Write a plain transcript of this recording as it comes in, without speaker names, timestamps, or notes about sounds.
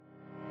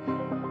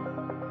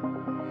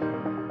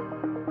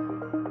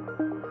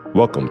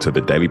Welcome to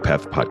the Daily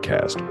Path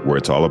Podcast, where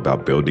it's all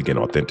about building an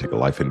authentic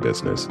life and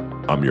business.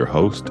 I'm your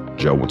host,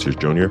 Joe Winters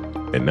Jr.,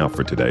 and now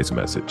for today's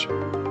message.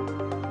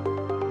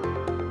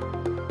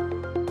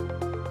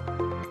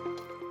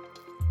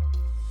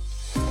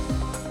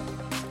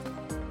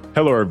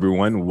 Hello,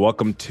 everyone.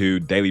 Welcome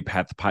to Daily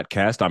Path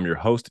Podcast. I'm your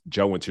host,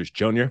 Joe Winters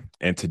Jr.,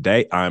 and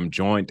today I'm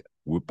joined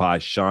by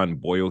Sean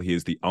Boyle. He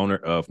is the owner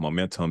of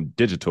Momentum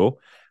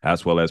Digital,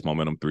 as well as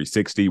Momentum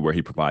 360, where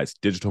he provides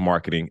digital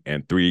marketing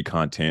and 3D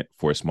content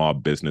for small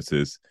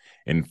businesses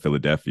in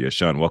Philadelphia.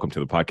 Sean, welcome to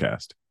the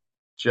podcast.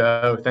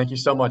 Joe, thank you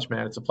so much,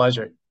 man. It's a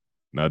pleasure.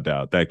 No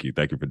doubt. Thank you.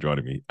 Thank you for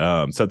joining me.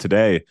 So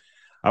today,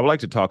 I would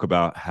like to talk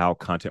about how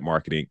content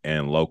marketing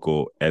and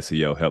local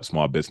SEO help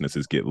small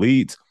businesses get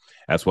leads,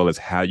 as well as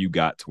how you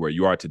got to where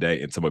you are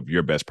today and some of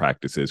your best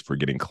practices for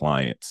getting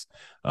clients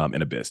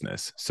in a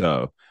business.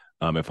 So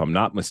if I'm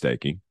not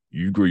mistaken,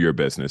 you grew your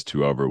business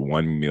to over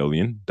 $1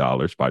 million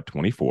by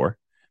 24,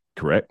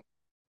 correct?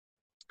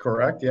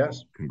 Correct,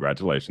 yes.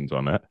 Congratulations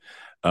on that.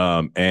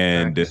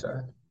 Thank you,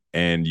 sir.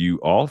 And you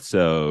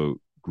also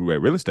grew a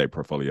real estate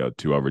portfolio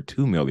to over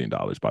 $2 million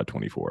by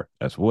 24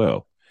 as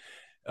well.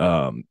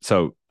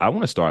 So I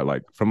want to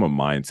start from a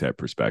mindset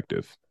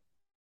perspective.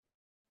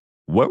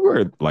 What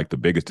were the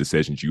biggest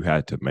decisions you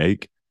had to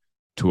make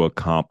to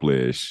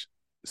accomplish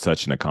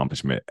such an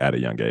accomplishment at a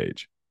young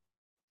age?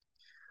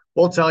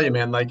 Well, I'll tell you,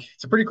 man,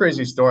 it's a pretty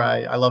crazy story.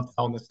 I love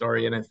telling the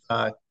story, and it's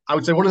I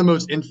would say one of the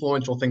most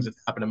influential things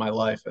that's happened in my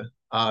life.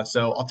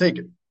 So I'll take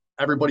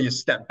everybody a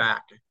step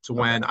back to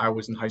when I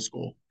was in high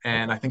school,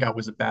 and I think I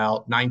was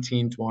about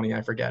 19, 20,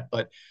 I forget,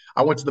 but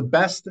I went to the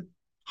best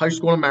high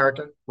school in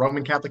America,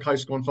 Roman Catholic High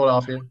School in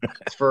Philadelphia.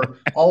 It's for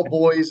all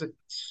boys,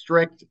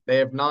 strict. They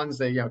have nuns.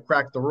 They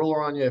crack the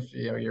ruler on you if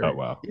you're. Oh,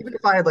 wow. Even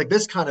if I had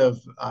this kind of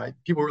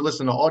people who are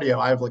listening to audio,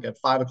 I have a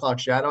 5 o'clock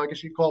shadow, I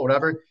guess you'd call it,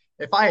 whatever.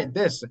 If I had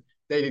this,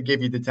 they'd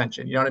give you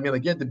detention. You know what I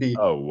mean? You had to be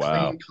Oh,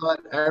 wow. clean cut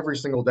every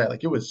single day.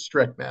 It was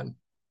strict, man,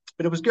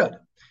 but it was good.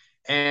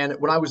 And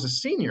when I was a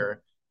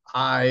senior,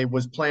 I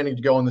was planning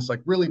to go on this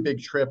really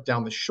big trip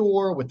down the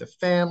shore with the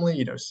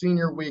family,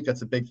 senior week.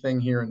 That's a big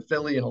thing here in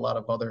Philly and a lot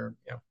of other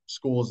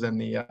schools in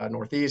the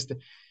Northeast.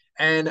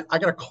 And I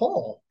got a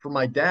call from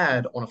my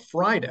dad on a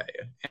Friday,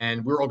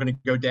 and we were all going to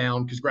go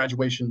down because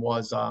graduation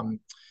was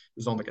it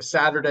was on a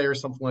Saturday or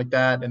something like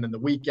that. And then the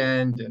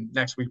weekend and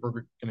next week we're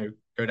going to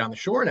go down the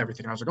shore and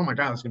everything. I was like, oh my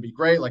God, it's going to be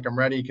great. I'm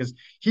ready, because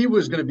he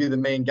was going to be the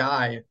main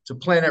guy to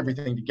plan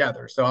everything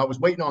together. So I was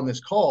waiting on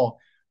this call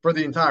for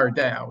the entire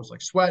day. I was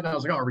sweating. I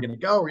was like, oh, are we going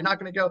to go? Are we not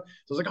going to go? So I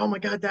was like, oh my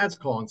God, Dad's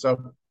calling.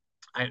 So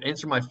I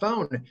answered my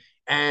phone,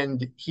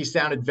 and he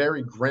sounded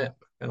very grim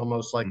and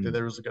almost like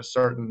there was a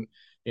certain,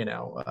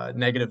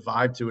 negative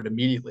vibe to it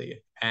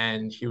immediately.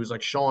 And he was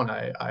like, Sean,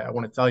 I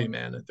want to tell you,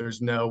 man, that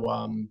there's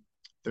no,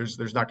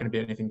 there's not going to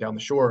be anything down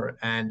the shore.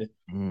 And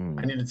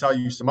I need to tell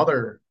you some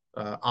other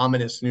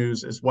ominous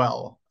news as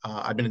well.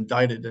 I've been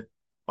indicted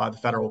by the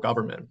federal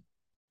government,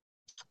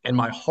 and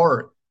my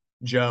heart,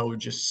 Joe,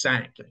 just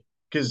sank.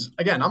 Because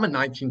again, I'm a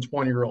 19,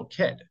 20-year-old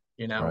kid,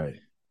 Right.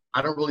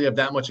 I don't really have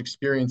that much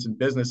experience in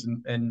business.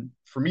 And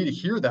for me to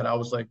hear that, I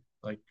was like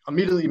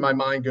immediately my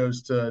mind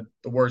goes to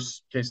the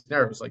worst case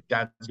scenario. It's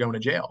Dad's going to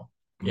jail,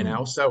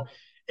 So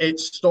it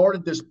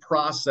started this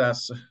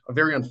process, a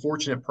very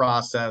unfortunate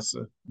process,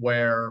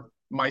 where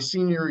my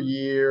senior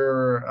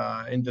year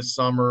into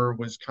summer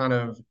was kind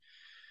of,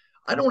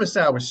 I don't want to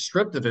say I was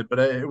stripped of it, but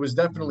it was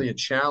definitely a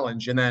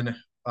challenge. And then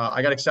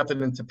I got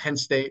accepted into Penn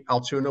State,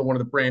 Altoona, one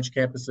of the branch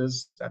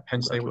campuses at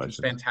Penn State, which was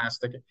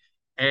fantastic.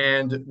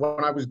 And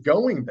when I was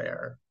going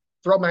there,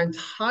 throughout my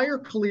entire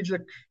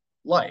collegiate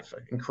life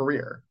and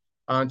career,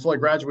 until I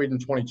graduated in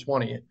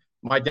 2020,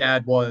 my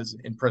dad was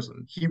in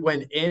prison. He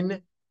went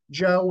in,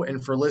 Joe,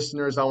 and for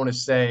listeners, I want to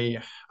say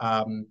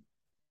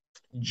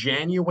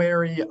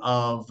January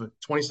of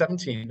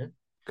 2017.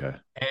 Okay.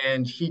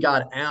 And he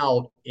got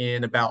out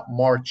in about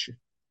March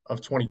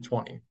of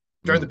 2020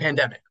 during the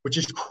pandemic, which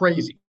is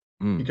crazy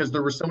because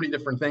there were so many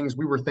different things.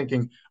 We were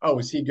thinking, oh,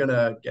 is he going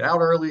to get out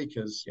early?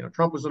 Because,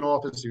 Trump was in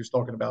office. He was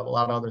talking about a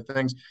lot of other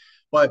things.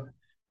 But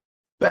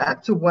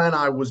back to when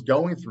I was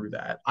going through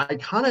that, I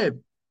kind of,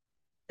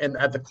 and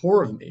at the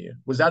core of me,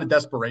 was out of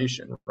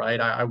desperation, right?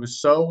 I was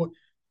so,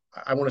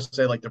 I want to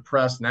say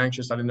depressed and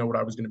anxious. I didn't know what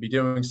I was going to be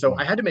doing. So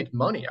I had to make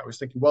money. I was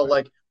thinking, well,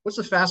 what's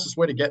the fastest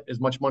way to get as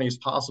much money as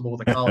possible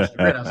with a college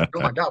degree? And I was like, oh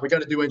my God, we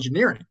got to do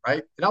engineering,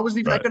 right? And I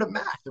wasn't even that good at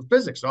math or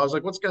physics. So I was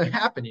like, what's going to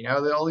happen?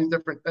 All these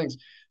different things.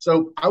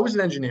 So I was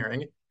in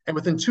engineering, and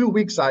within 2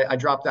 weeks, I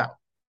dropped out,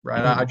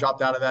 right? I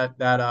dropped out of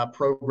that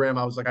program.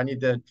 I was like, I need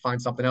to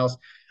find something else.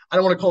 I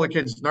don't want to call the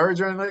kids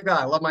nerds or anything like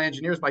that. I love my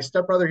engineers. My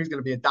stepbrother, he's going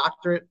to be a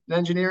doctorate in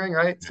engineering,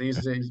 right? So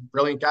he's a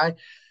brilliant guy.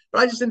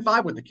 But I just didn't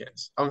vibe with the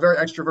kids. I'm a very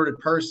extroverted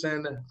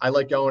person. I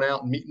like going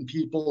out and meeting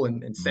people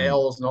and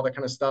sales and all that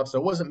kind of stuff. So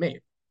it wasn't me.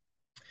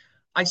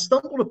 I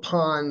stumbled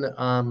upon,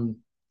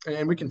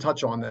 and we can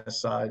touch on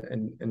this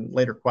in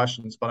later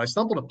questions, but I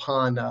stumbled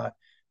upon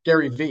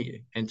Gary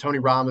Vee and Tony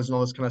Robbins and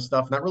all this kind of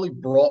stuff. And that really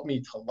brought me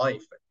to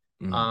life.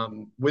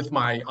 Mm, with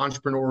my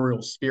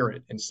entrepreneurial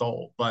spirit and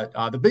soul. But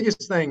the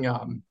biggest thing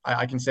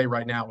I can say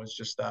right now is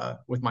just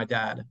with my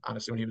dad,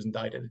 honestly, when he was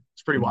indicted.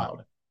 It's pretty mm,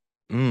 wild.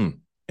 mm.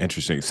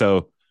 Interesting.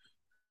 So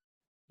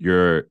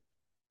you're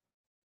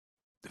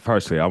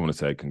firstly, I want to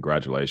say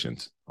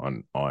congratulations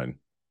on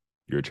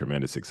your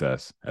tremendous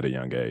success at a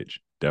young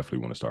age. Definitely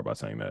want to start by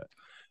saying that.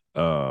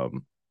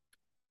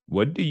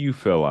 What do you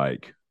feel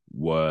like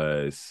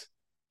was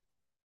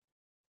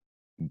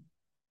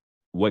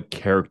what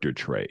character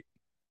trait,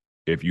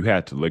 if you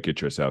had to look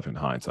at yourself in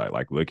hindsight,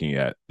 like looking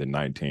at the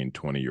 19,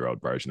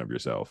 20-year-old version of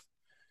yourself,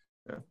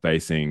 Yeah.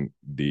 facing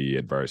the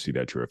adversity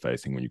that you were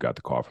facing when you got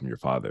the call from your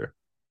father,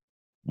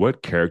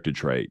 what character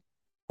trait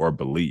or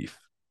belief,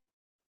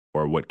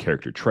 or what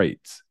character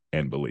traits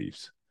and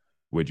beliefs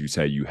would you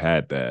say you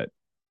had that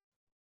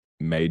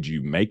made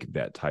you make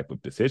that type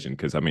of decision?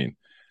 Because I mean,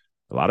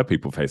 a lot of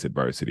people face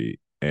adversity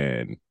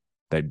and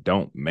they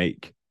don't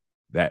make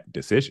that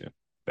decision.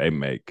 They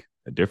make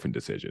a different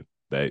decision.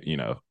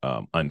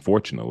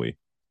 Unfortunately,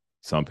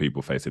 some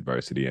people face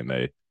adversity and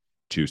they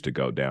choose to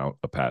go down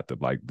a path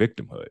of like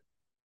victimhood,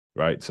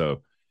 right?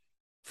 So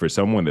for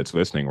someone that's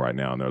listening right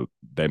now and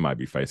they might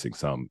be facing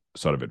some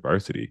sort of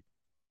adversity,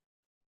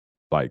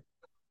 like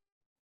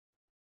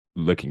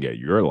looking at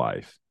your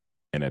life,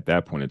 and at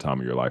that point in time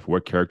in your life,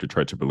 what character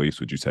traits or beliefs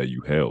would you say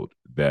you held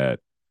that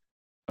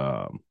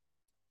um,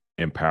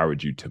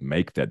 empowered you to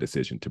make that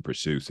decision to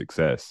pursue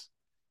success,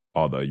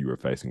 although you were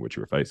facing what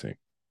you were facing?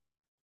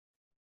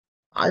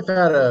 I've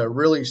had a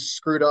really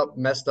screwed up,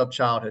 messed up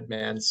childhood,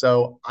 man.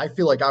 So I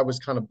feel like I was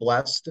kind of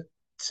blessed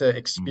to Mm,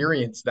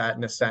 experience that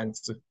in a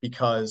sense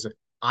because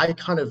I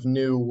kind of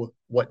knew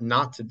what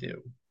not to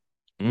do.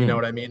 You know mm.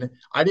 what I mean?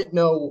 I didn't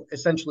know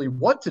essentially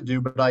what to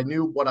do, but I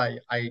knew what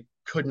I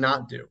could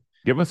not do.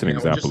 Give us an And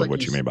just example of like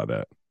what you, you mean by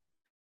that.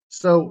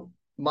 so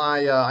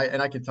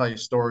and I could tell you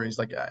stories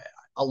like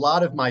a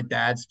lot of my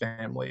dad's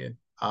family,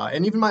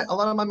 and even my a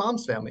lot of my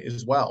mom's family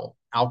as well,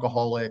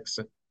 alcoholics,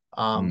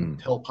 Mm,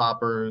 pill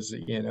poppers.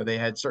 They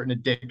had certain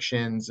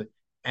addictions,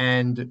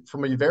 and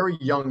from a very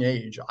young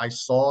age, I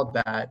saw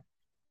that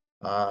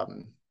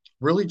um,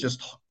 really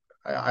just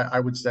I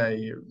would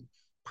say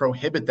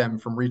prohibit them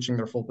from reaching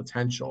their full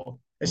potential,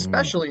 mm,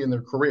 especially in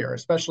their career,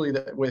 especially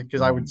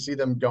because I would mm, see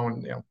them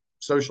going,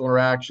 social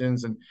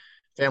interactions and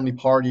family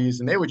parties,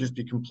 and they would just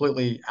be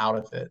completely out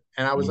of it.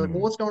 And I was like, well,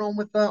 mm, what's going on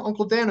with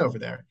Uncle Dan over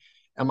there?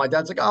 And my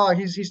dad's like, oh,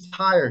 he's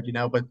tired,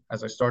 But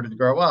as I started to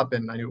grow up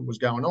and I knew what was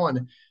going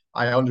on,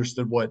 I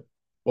understood what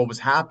was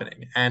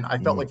happening, and I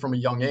felt mm, like from a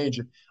young age,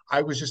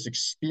 I was just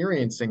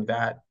experiencing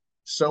that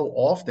so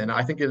often.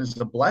 I think it is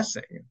a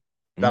blessing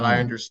that I mm,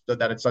 understood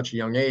that at such a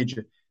young age.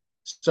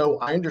 So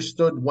I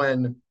understood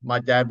when my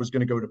dad was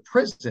going to go to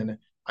prison.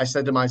 I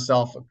said to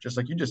myself, just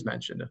like you just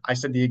mentioned, I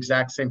said the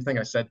exact same thing.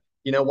 I said,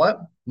 you know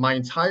what? My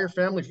entire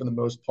family, for the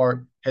most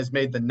part, has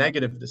made the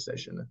negative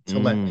decision to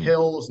let mm,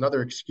 pills and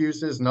other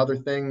excuses and other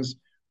things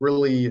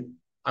really,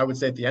 I would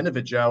say at the end of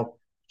it, Joe,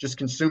 just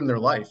consume their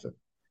life.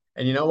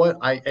 And you know what?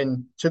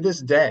 And to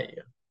this day,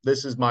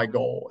 this is my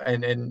goal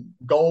and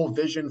goal,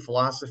 vision,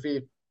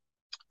 philosophy.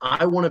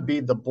 I want to be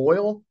the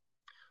Boyle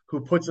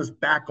who puts us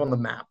back on the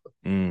map,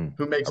 mm.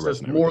 who I makes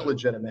us resonate with more that.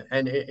 legitimate.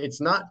 And it's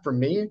not for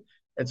me,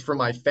 it's for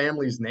my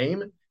family's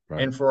name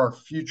Right, and for our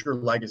future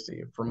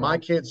legacy. For my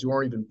right, kids who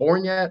aren't even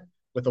born yet,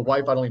 with a right.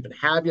 wife I don't even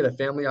have yet, a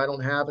family I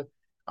don't have,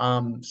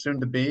 soon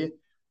to be.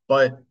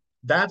 But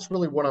that's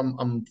really what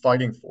I'm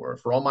fighting for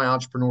all my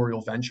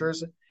entrepreneurial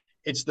ventures.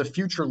 It's the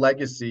future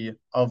legacy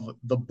of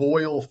the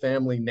Boyle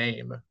family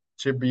name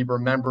to be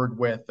remembered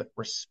with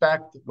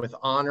respect, with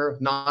honor,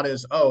 not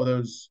as, oh,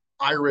 those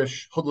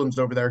Irish hoodlums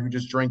over there who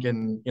just drink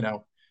and,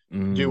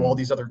 do all Mm,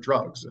 these other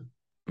drugs.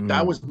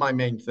 That mm, was my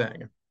main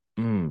thing.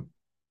 mm.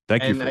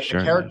 Thank you And for a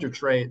sharing that. character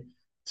trait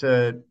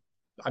to,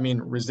 I mean,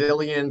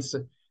 resilience,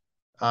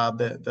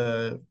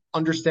 the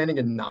understanding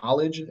and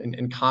knowledge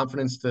and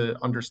confidence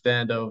to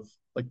understand of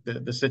like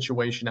the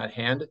situation at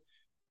hand.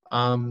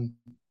 Um,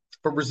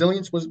 but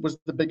resilience was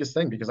the biggest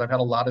thing because I've had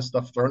a lot of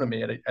stuff thrown at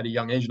me at a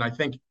young age, and I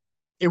think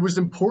it was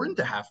important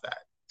to have that,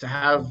 to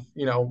have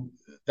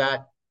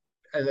that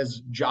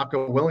as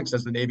Jocko Willink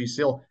says, the Navy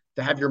SEAL,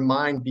 to have your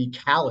mind be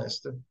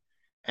calloused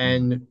Mm,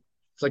 and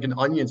it's like an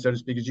onion, so to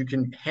speak, because you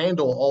can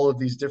handle all of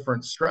these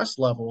different stress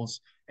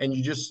levels. And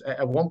you just,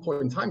 at one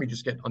point in time, you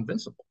just get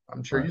invincible.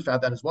 I'm sure right, you've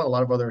had that as well. A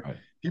lot of other right.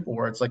 people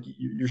where it's like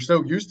you're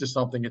so used to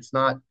something, it's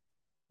not,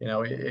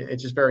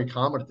 it's just very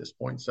common at this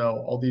point.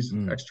 So all these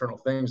Mm. external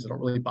things that don't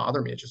really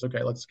bother me. It's just,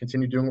 okay, let's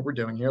continue doing what we're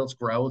doing here. Let's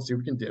grow. Let's see what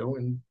we can do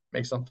and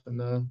make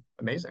something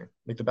amazing,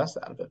 make the best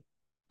out of it.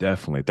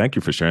 Definitely. Thank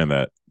you for sharing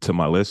that to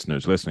my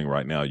listeners listening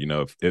right now.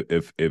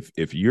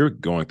 If you're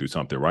going through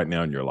something right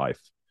now in your life,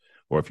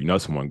 or if you know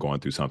someone going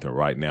through something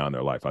right now in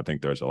their life, I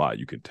think there's a lot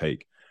you can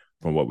take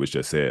from what was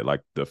just said.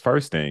 Like the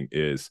first thing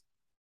is,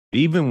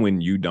 even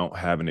when you don't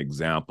have an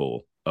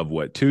example of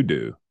what to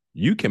do,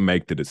 you can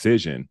make the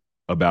decision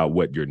about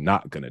what you're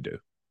not going to do.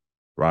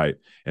 Right.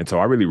 And so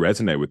I really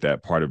resonate with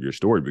that part of your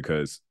story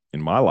because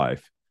in my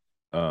life,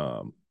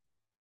 um,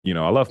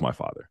 I love my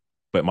father,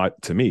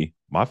 but to me,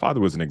 my father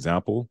was an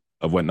example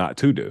of what not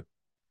to do.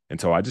 And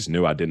so I just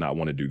knew I did not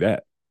want to do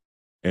that.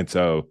 And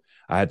so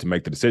I had to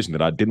make the decision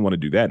that I didn't want to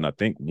do that. And I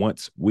think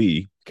once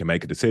we can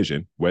make a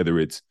decision, whether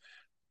it's,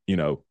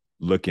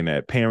 looking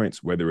at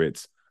parents, whether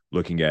it's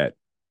looking at,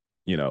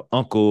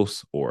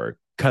 uncles or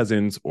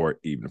cousins or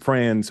even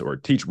friends or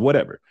teach,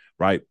 whatever,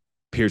 right?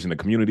 Peers in the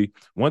community.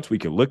 Once we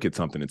can look at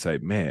something and say,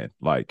 man,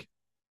 like,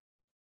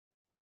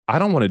 I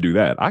don't want to do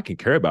that. I can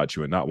care about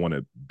you and not want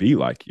to be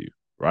like you,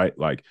 right?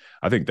 Like,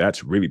 I think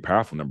that's really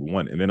powerful, number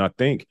one. And then I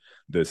think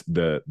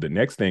the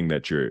next thing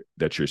that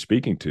you're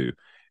speaking to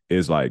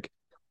is like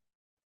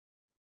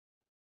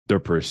the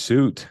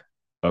pursuit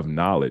of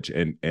knowledge.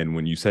 And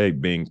when you say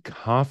being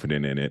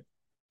confident in it,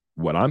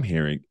 what I'm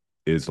hearing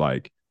is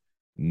like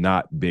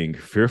not being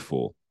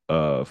fearful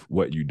of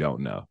what you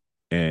don't know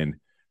and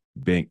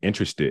being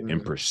interested in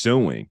Mm.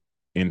 pursuing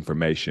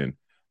information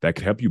that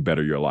could help you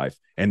better your life,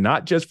 and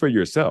not just for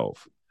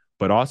yourself,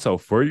 but also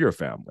for your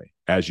family,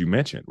 as you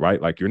mentioned,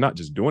 right? Like, you're not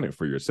just doing it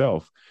for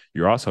yourself,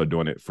 you're also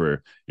doing it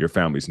for your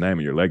family's name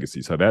and your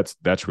legacy. So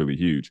that's really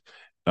huge.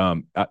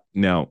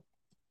 Now,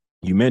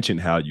 you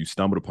mentioned how you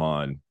stumbled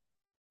upon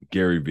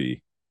Gary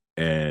Vee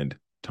and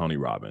Tony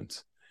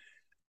Robbins.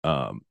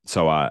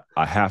 So I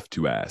have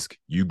to ask,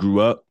 you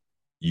grew up,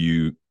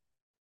 you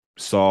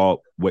saw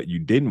what you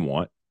didn't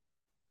want.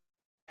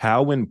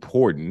 How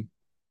important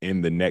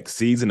in the next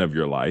season of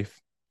your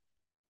life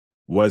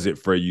was it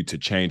for you to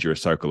change your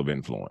circle of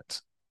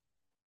influence?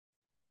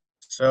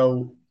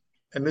 So,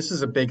 and this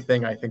is a big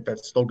thing I think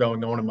that's still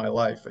going on in my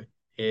life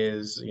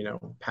is,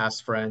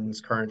 past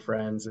friends, current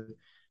friends.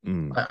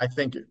 Mm, I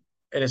think,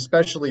 and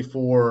especially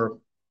for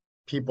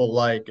people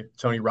like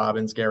Tony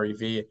Robbins, Gary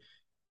Vee,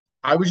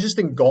 I was just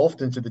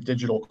engulfed into the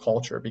digital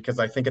culture because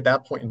I think at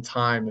that point in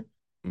time,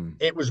 mm,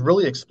 it was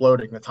really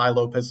exploding. The Ty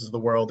Lopez's of the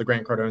world, the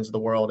Grant Cardones of the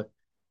world.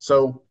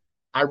 So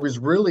I was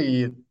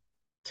really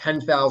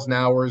 10,000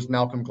 hours,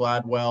 Malcolm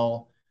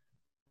Gladwell,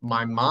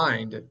 my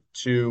mind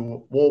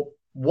to, well,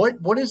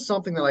 what is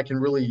something that I can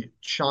really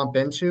chomp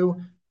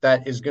into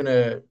that is going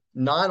to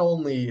not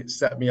only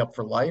set me up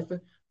for life,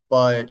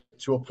 but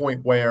to a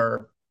point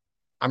where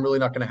I'm really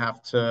not going to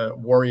have to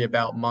worry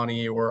about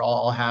money, or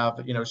I'll have,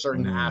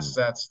 certain mm,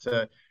 assets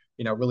to,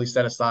 really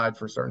set aside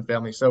for certain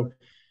families. So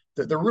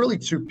there are really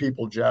two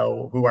people,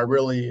 Joe, who I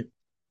really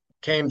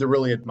came to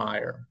really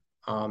admire.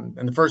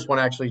 And the first one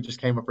actually just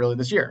came up really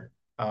this year,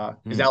 is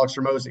mm, Alex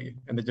Ramosi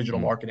in the digital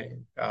mm.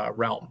 marketing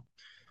realm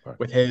Right,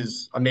 with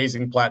his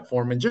amazing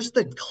platform and just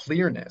the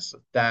clearness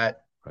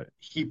that right.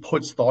 he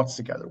puts thoughts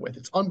together with.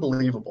 It's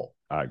unbelievable.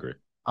 I agree.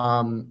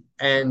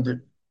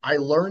 And I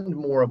learned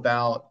more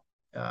about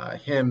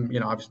him,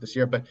 obviously this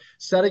year, but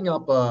setting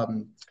up,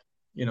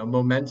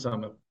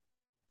 momentum.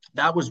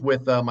 That was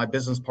with my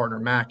business partner,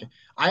 Mac.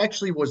 I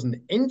actually was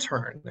an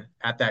intern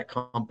at that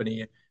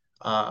company.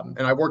 And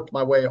I worked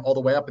my way all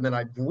the way up. And then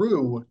I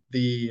grew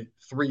the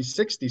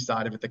 360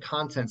 side of it, the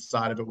content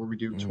side of it, where we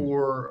do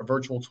Mm,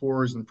 virtual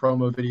tours and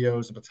promo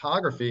videos and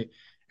photography.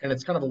 And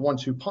it's kind of a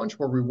 1-2 punch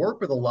where we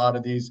work with a lot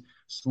of these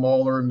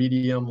smaller,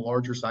 medium,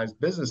 larger sized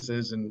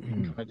businesses and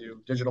mm, kind of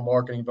do digital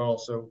marketing, but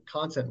also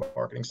content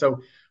marketing. So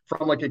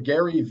from like a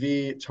Gary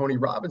V, Tony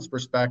Robbins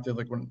perspective,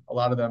 like when a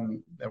lot of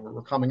them that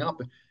were coming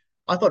up,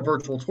 I thought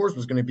virtual tours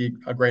was going to be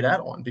a great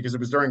add-on because it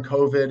was during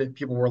COVID,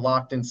 people were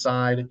locked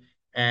inside,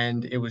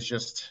 and it was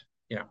just,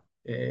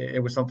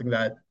 it was something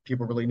that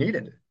people really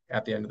needed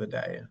at the end of the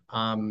day.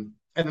 And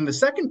then the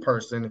second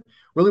person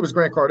really was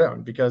Grant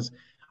Cardone because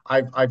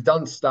I've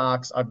done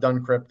stocks, I've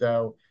done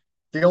crypto.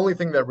 The only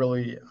thing that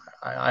really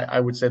I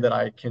would say that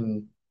I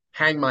can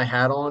hang my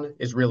hat on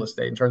is real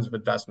estate in terms of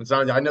investments.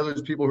 I know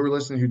there's people who are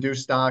listening who do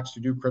stocks,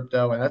 who do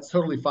crypto, and that's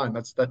totally fine.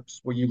 That's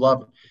what you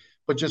love.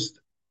 But just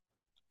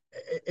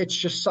it's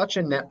just such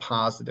a net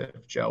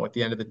positive, Joe, at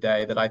the end of the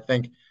day, that I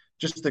think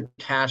just the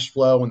cash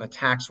flow and the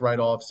tax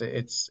write-offs,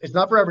 it's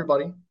not for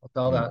everybody. I'll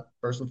tell mm, that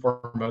first and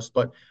foremost.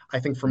 But I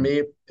think for mm,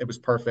 me, it was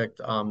perfect.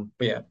 But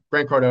yeah,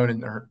 Grant Cardone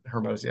and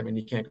Hermosi, I mean,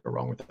 you can't go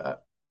wrong with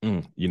that.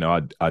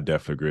 I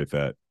definitely agree with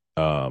that.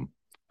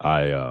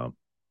 I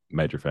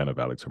major fan of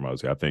Alex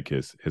Hormozy. I think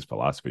his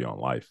philosophy on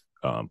life,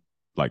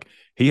 like,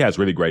 he has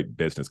really great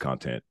business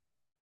content,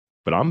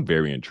 but I'm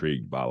very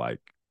intrigued by like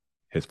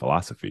his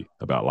philosophy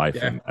about life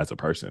Yeah. and as a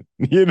person.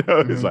 It's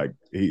Mhm. like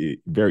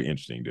he very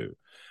interesting dude.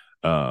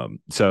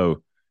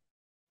 So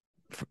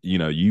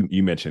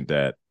you mentioned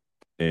that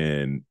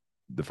in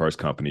the first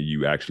company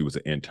you actually was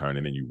an intern,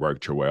 and then you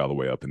worked your way all the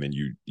way up, and then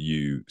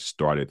you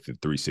started the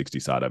 360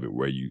 side of it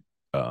where you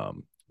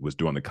was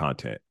doing the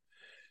content.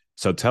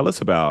 So tell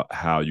us about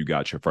how you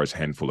got your first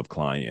handful of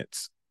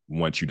clients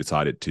once you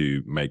decided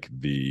to make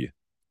the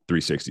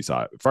 360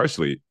 side.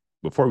 Firstly,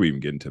 before we even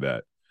get into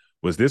that,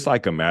 was this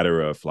like a matter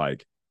of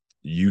like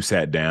you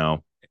sat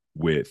down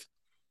with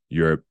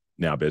your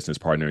now business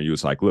partner and you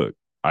was like, look,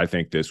 I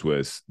think this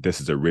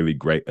is a really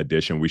great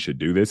addition. We should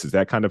do this. Is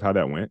that kind of how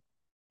that went?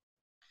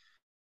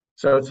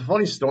 So it's a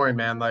funny story,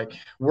 man. Like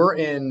we're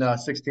in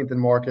 16th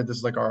and Market. This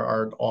is like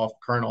our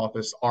current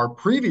office. Our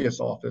previous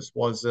office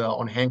was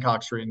on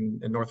Hancock Street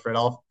in North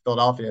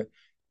Philadelphia.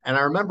 And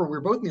I remember we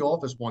were both in the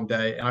office one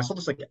day and I saw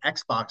this like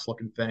Xbox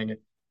looking thing.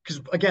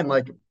 Because again,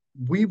 like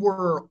we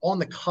were on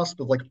the cusp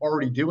of like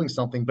already doing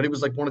something, but it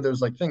was like one of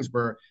those like things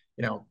where,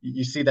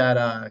 you see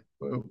that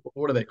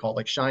what do they call it?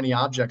 Like shiny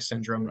object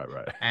syndrome. Right,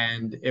 right.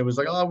 And it was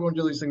like, oh, we want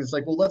to do these things. It's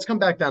like, well, let's come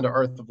back down to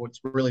earth of what's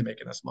really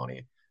making us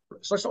money.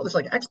 So I saw this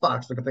like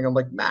Xbox looking thing. I'm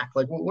like, Mac,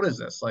 like, what is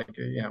this? Like,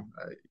 can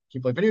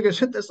you play video games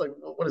with this? Like,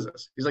 what is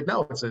this? He's like,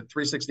 no, it's a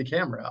 360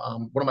 camera.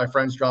 One of my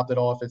friends dropped it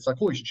off. It's like,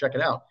 cool, you should check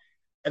it out.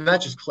 And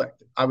that just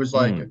clicked. I was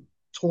like, Mm,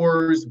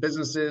 tours,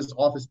 businesses,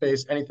 office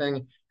space,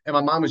 anything. And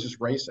my mind was just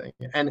racing.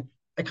 And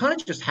it kind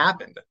of just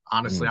happened,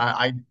 honestly. mm,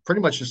 I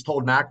pretty much just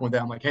told Mac one day,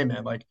 I'm like, hey,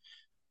 man, like,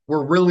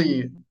 we're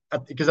really,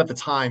 because at the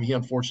time, he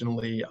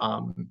unfortunately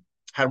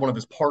had one of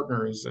his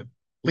partners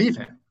leave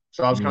him.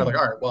 So I was kind of mm,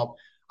 like, all right, well,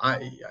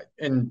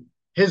 in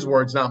his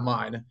words, not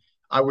mine,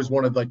 I was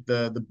one of like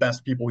the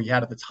best people he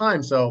had at the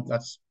time. So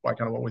that's why I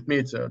kind of went with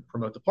me to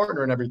promote the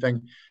partner and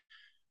everything.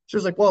 She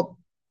was like, well,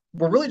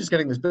 we're really just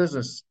getting this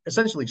business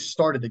essentially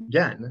started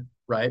again,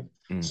 right?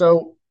 mm,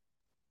 So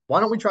why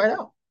don't we try it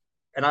out?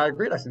 And I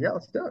agreed. I said, yeah,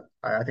 let's do it.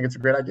 I think it's a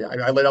great idea.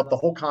 I laid out the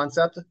whole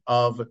concept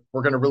of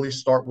we're going to really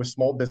start with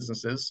small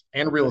businesses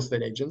and real okay.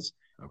 estate agents.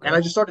 And Okay.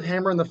 I just started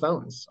hammering the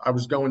phones. I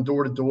was going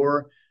door to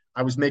door.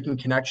 I was making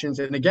connections.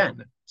 And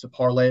again, to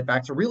parlay it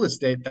back to real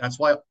estate, that's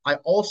why I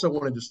also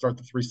wanted to start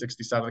the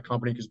 360 side of the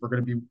company because we're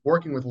going to be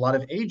working with a lot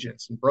of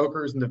agents and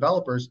brokers and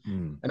developers.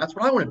 Mm, And that's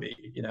what I want to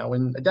be,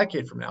 in a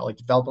decade from now, like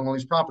developing all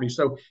these properties.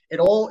 So it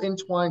all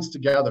entwines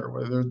together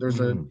where there's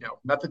a mm,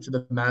 method to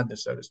the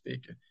madness, so to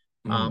speak.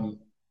 mm. Um,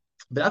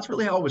 but that's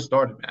really how it was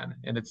started, man.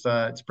 And it's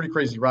a pretty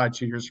crazy ride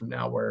 2 years from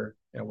now where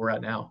we're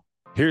at now.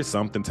 Here's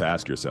something to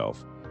ask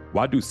yourself.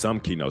 Why do some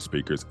keynote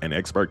speakers and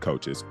expert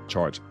coaches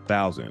charge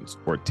thousands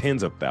or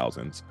tens of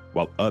thousands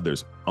while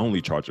others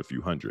only charge a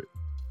few hundred?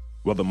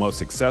 Well, the most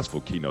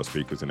successful keynote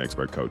speakers and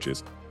expert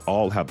coaches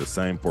all have the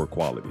same four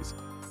qualities.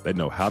 They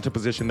know how to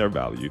position their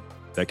value,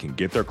 they can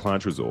get their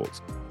clients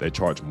results, they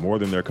charge more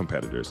than their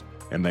competitors,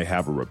 and they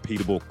have a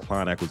repeatable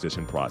client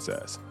acquisition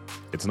process.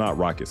 It's not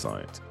rocket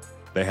science.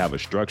 They have a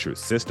structured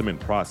system and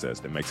process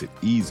that makes it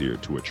easier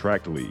to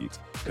attract leads,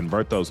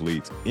 convert those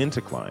leads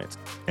into clients,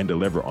 and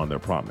deliver on their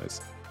promise.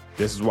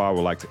 This is why I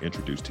would like to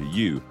introduce to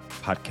you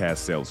Podcast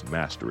Sales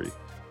Mastery.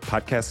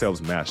 Podcast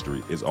Sales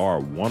Mastery is our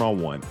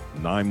one-on-one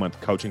 9-month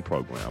coaching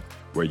program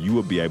where you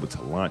will be able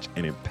to launch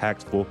an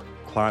impactful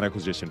client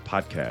acquisition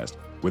podcast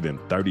within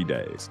 30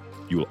 days.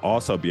 You will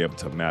also be able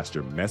to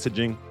master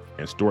messaging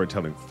and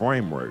storytelling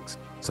frameworks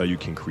so you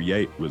can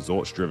create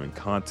results-driven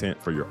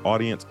content for your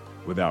audience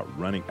without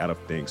running out of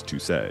things to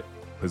say,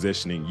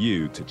 positioning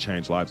you to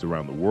change lives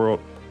around the world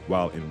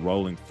while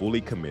enrolling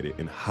fully committed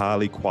and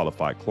highly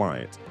qualified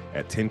clients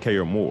at 10K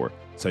or more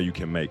so you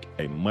can make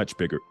a much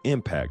bigger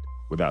impact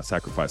without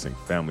sacrificing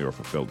family or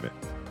fulfillment.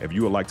 If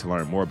you would like to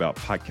learn more about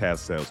Podcast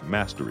Sales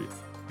Mastery,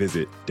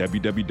 visit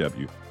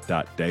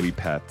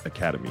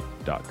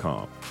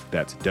www.dailypathacademy.com.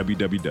 That's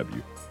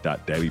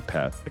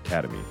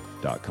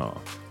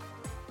www.dailypathacademy.com.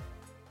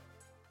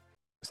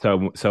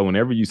 So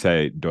whenever you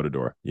say door to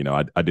door,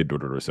 I did door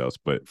to door sales,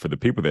 but for the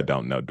people that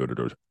don't know door to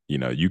door,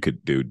 you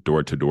could do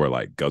door to door,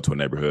 like go to a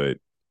neighborhood,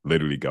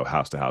 literally go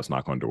house to house,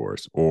 knock on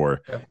doors,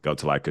 or Yeah. go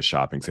to like a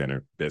shopping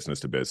center,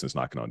 business to business,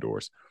 knocking on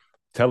doors.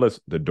 Tell us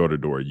the door to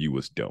door you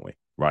was doing,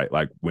 right?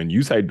 Like when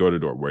you say door to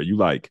door, were you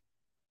like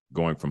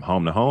going from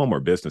home to home or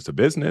business to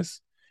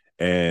business?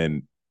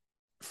 And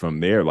from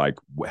there, like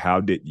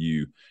how did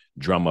you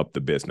drum up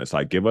the business?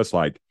 Like give us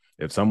like,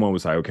 if someone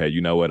was like, okay,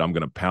 you know what, I'm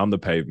going to pound the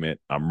pavement.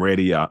 I'm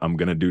ready. I'm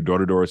going to do door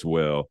to door as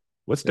well.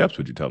 What Yeah. steps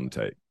would you tell them to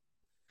take?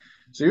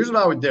 So here's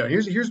what I would do.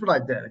 Here's what I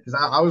did because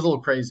I was a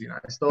little crazy and I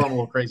still am a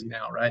little crazy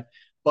now, right?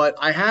 But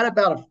I had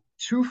about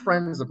two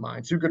friends of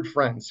mine, two good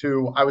friends,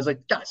 who I was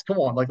like, guys, come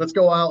on, like let's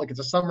go out. Like it's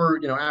a summer,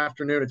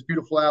 afternoon. It's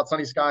beautiful out,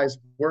 sunny skies.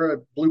 We're a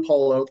blue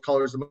polo,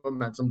 colors of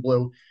momentum,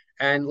 blue,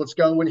 and let's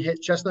go and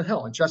hit Chestnut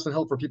Hill. And Chestnut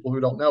Hill, for people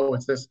who don't know,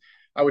 it's this,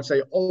 I would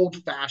say,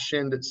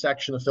 old-fashioned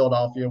section of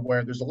Philadelphia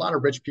where there's a lot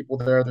of rich people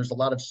there. There's a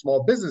lot of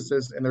small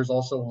businesses, and there's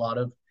also a lot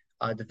of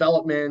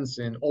developments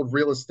and old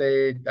real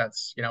estate.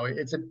 That's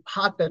it's a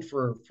hotbed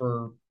for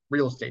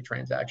real estate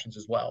transactions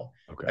as well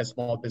Okay. as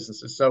small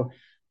businesses. So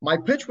my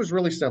pitch was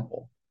really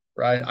simple,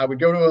 right? I would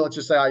go to let's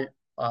just say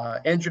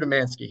Andrew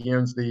Demansky. He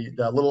owns the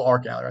Little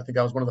Art Gallery. I think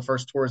that was one of the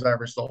first tours I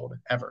ever sold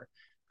ever,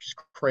 which is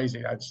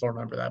crazy. I still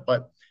remember that.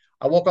 But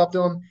I woke up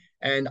to him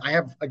and I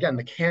have again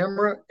the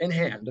camera in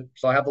hand,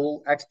 so I have the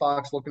little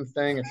Xbox looking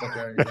thing. It's like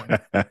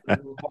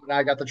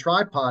I got the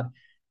tripod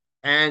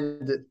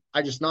and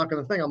I just knock on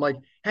the thing. I'm like,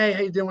 hey,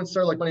 how you doing,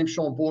 sir? Like, my name's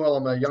Sean Boyle.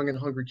 I'm a young and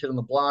hungry kid on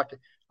the block.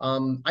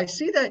 I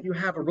see that you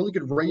have a really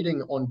good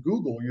rating on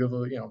Google. You have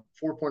a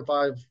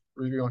 4.5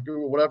 review on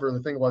Google, whatever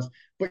the thing was,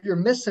 but you're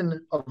missing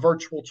a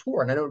virtual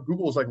tour. And I know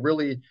Google's like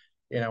really,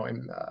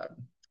 and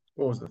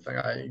what was the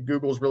thing?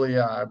 Google's really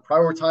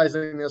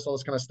prioritizing this, all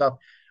this kind of stuff.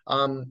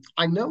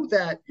 I know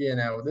that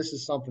this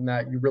is something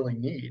that you really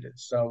need.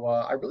 So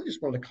I really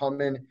just wanted to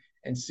come in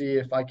and see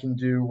if I can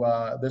do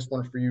this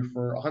one for you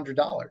for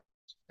 $100,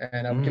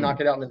 and we can knock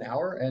Mm, it out in an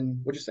hour. And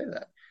what'd you say to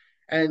that?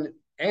 And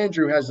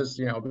Andrew has this,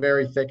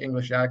 very thick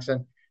English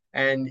accent,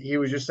 and he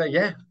was just saying,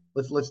 "Yeah,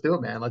 let's do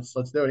it, man. Let's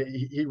do it."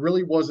 He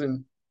really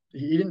wasn't.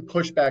 He didn't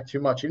push back too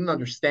much. He didn't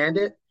understand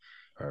it,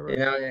 Right, you right.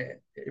 know,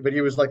 but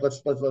he was like,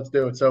 "Let's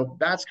do it." So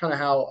that's kind of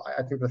how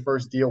I think the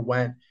first deal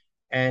went,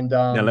 and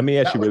Now let me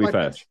ask that you was really my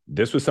fast. pitch.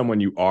 This was someone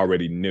you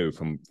already knew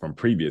from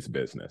previous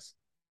business,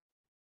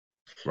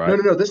 No, right?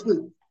 no, no.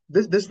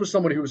 This was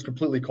somebody who was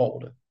completely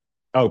cold.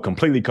 Oh,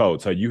 completely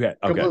cold. So you had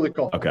okay, Completely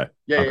cold. okay,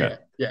 Yeah, yeah, okay, yeah,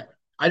 yeah.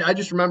 I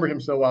just remember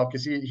him so well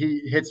because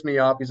he hits me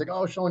up. He's like,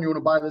 "Oh, Sean, you want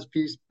to buy this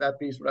piece, that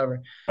piece,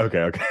 whatever." okay,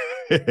 okay,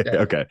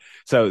 Yeah, okay.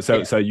 So so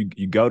yeah, so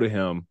you go to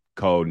him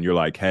cold and you're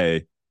like,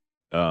 hey,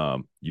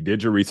 you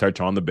did your research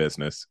on the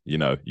business.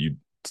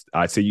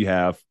 I see you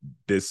have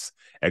this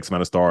X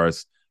amount of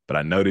stars, but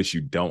I notice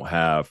you don't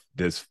have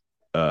this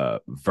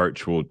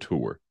virtual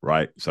tour,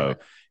 right? So right,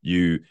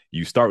 you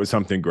start with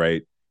something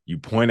great, you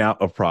point out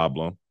a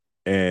problem,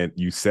 and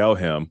you sell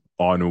him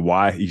on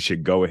why he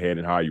should go ahead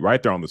and hire you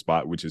right there on the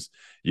spot, which is,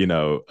 you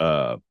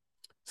know,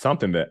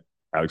 something that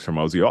Alex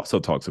Hormozy also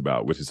talks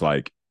about, which is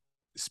like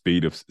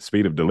speed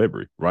of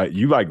delivery, right?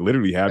 You like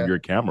literally have yeah, your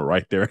camera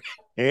right there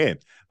and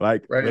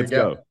like, ready to let's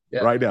go. go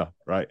Yeah, right now,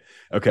 right?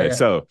 yeah, Okay, yeah.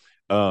 so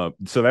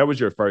that was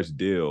your first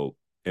deal,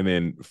 and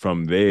then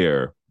from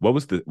there, what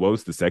was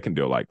the second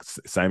deal like?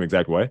 Same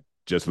exact way,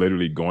 just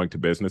literally going to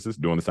businesses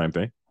doing the same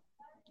thing.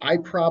 I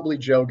probably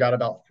Joe got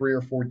about 3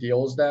 or 4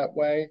 deals that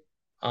way.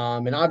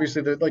 And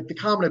obviously the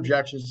common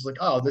objections is like,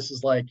 oh, this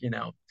is like,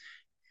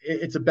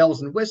 it's a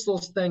bells and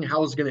whistles thing.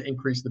 How is it going to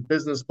increase the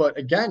business? But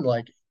again,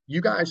 like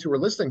you guys who are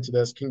listening to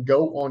this can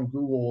go on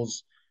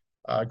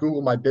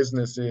Google My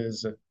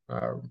Business's,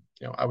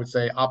 I would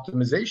say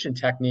optimization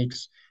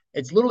techniques.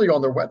 It's literally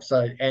on their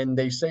website, and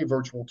they say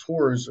virtual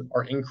tours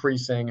are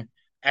increasing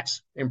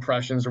X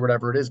impressions or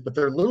whatever it is, but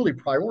they're literally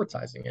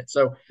prioritizing it.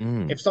 So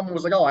Mm, if someone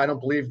was like, "Oh, I don't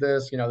believe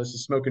this," this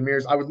is smoke and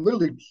mirrors, I would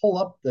literally pull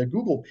up the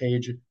Google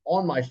page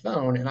on my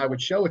phone and I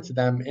would show it to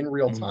them in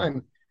real mm,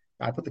 time.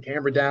 I put the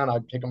camera down,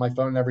 I'd take on my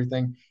phone and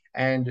everything,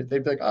 and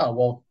they'd be like, "Oh,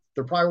 well,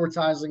 they're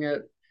prioritizing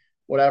it,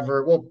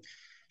 whatever." Well,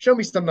 show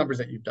me some numbers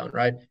that you've done,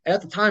 right? And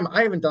at the time,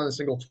 I haven't done a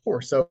single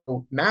tour. So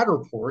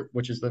Matterport,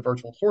 which is the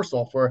virtual tour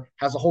software,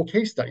 has a whole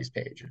case studies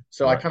page.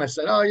 So I right. kind of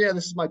said, "Oh yeah,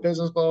 this is my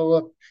business, blah, blah,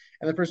 blah."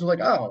 And the person was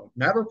like, "Oh,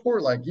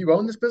 Matterport, like you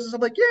own this business?"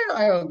 I'm like, "Yeah,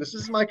 I own this.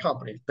 This is my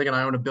company," thinking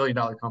I own $1 billion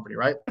company,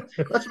 right?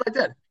 That's what I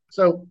did.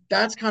 So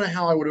that's kind of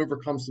how I would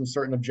overcome some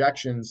certain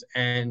objections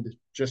and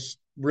just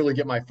really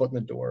get my foot in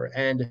the door.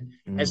 And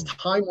as Mm,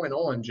 time went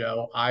on,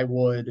 Joe, I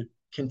would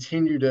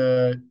continue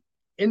to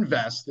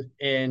invest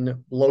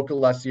in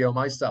local SEO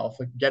myself,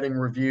 like getting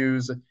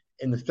reviews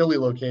in the Philly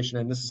location.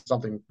 And this is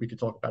something we could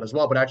talk about as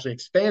well, but actually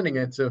expanding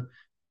it to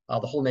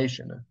the whole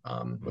nation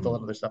with a lot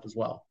of mm, other stuff as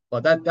well.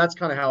 But that's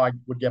kind of how I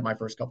would get my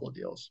first couple of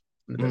deals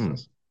in the mm.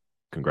 business.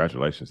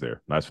 Congratulations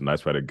there. Nice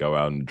way to go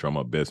out and drum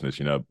up business.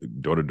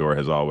 Door to door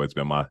has always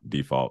been my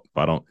default. If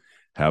I don't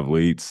have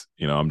leads,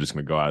 I'm just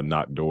gonna go out and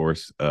knock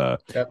doors.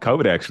 Yep.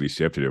 COVID actually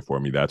shifted it for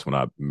me. That's when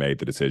I made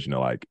the decision to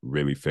like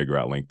really figure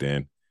out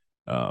LinkedIn,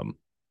 um,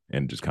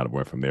 and just kind of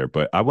went from there.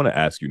 But I want to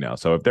ask you now.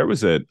 So if there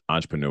was an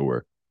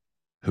entrepreneur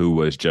who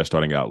was just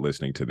starting out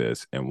listening to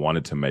this and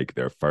wanted to make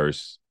their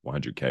first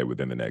 100K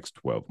within the next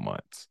 12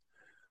 months,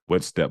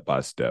 what step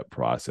by step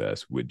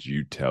process would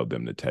you tell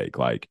them to take?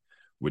 Like,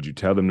 would you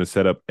tell them to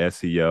set up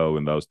SEO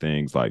and those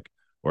things, like,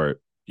 or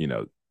you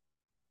know,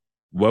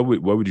 what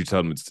would you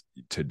tell them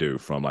to do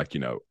from like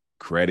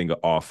creating an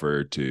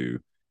offer to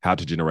how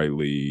to generate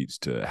leads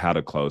to how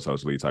to close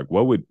those leads? Like,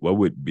 what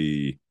would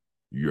be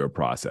your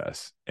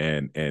process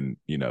and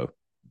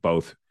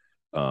both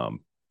um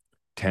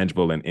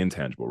tangible and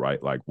intangible,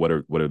 right? Like, what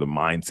are the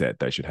mindset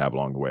they should have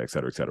along the way, et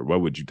cetera, et cetera?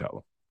 What would you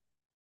tell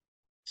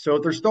So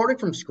if they're starting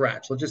from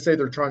scratch, let's just say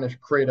they're trying to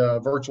create a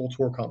virtual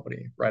tour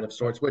company, right, of them?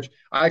 sorts, which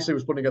I actually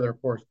was putting together a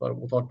course, but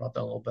we'll talk about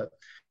that a little bit.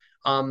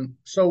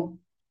 So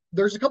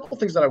there's a couple of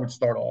things that I would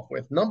start off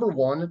with. Number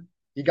one,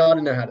 you got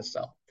to know how to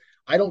sell.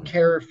 I don't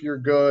care if you're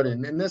good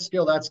in this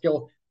skill, that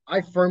skill.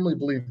 I firmly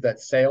believe that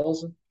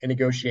sales and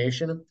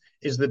negotiation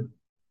is the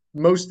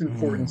most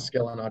important Mm.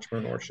 skill in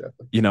entrepreneurship.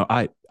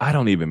 I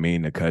don't even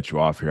mean to cut you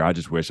off here. I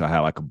just wish I had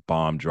like a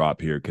bomb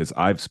drop here because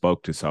I've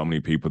spoke to so many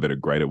people that are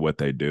great at what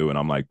they do, and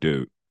I'm like,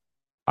 dude,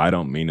 I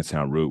don't mean to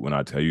sound rude when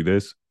I tell you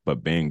this,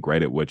 but being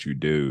great at what you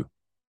do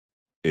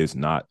is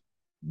not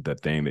the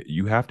thing that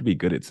you have to be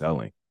good at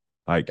selling.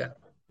 Like, Yeah.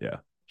 yeah.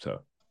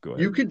 So go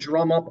ahead. You could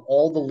drum up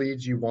all the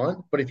leads you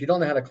want, but if you don't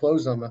know how to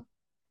close them,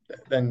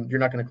 then you're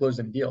not going to close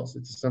any deals.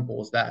 It's as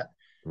simple as that,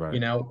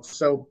 Right.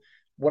 So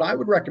what I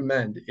would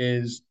recommend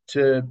is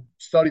to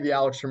study the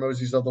Alex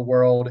Hermosi's of the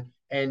world,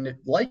 and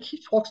like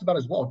he talks about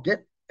as well,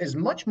 get as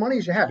much money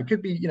as you have. It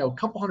could be a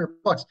couple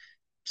 $100.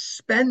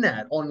 Spend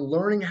that on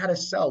learning how to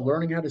sell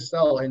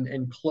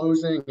and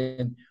closing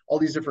and all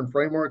these different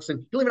frameworks. And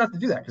you don't even have to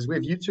do that because we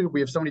have YouTube, we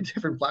have so many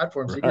different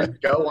platforms. So you can Right.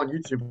 just go on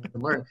YouTube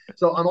and learn.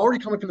 So I'm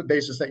already coming from the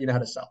basis that you know how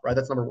to sell, right?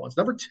 That's number one.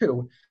 So number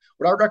two,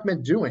 what I would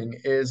recommend doing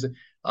is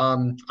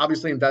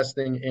obviously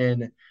investing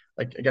in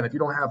Like again, if you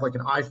don't have like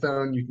an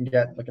iPhone, you can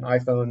get like an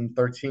iPhone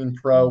 13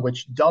 Pro, Mm,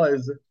 which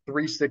does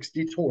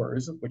 360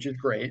 tours, which is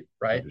great,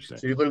 right? interesting.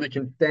 So you literally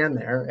can stand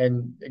there,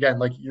 and again,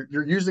 like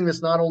you're using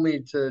this not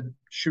only to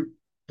shoot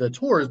the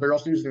tours, but you're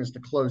also using this to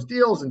close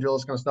deals and do all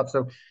this kind of stuff.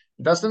 So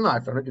invest in an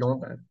iPhone if you don't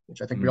have that,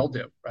 which I think we all Mm,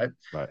 do, right?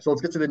 right. So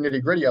let's get to the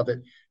nitty gritty of it.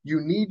 You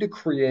need to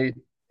create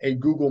a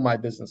Google My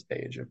Business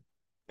page.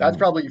 That's Mm.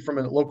 probably from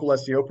a local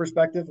SEO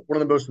perspective,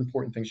 one of the most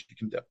important things you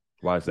can do.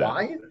 Why is that?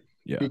 Why?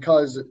 Yeah.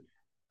 Because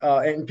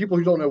and people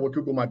who don't know what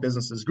Google My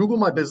Business is, Google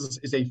My Business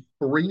is a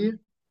free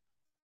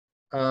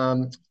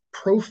um,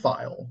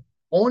 profile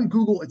on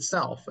Google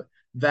itself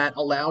that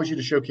allows you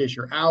to showcase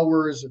your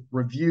hours,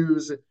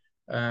 reviews,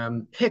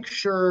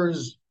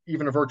 pictures,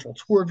 even a virtual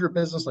tour of your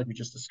business, like we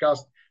just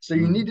discussed. So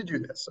you Mm, need to do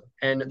this.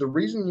 And the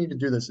reason you need to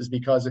do this is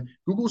because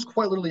Google's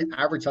quite literally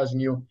advertising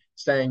you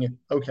saying,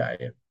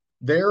 okay,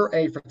 they're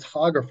a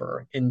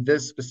photographer in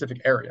this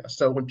specific area.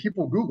 So when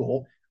people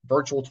Google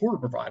virtual tour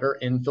provider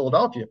in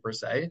Philadelphia, per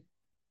se,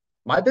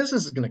 my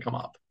business is going to come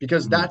up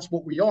because mm, that's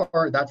what we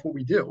are. That's what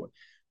we do.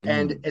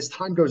 And mm, as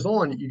time goes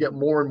on, you get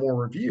more and more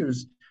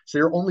reviews. So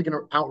you're only going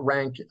to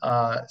outrank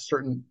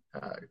certain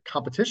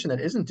competition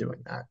that isn't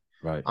doing that.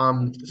 right.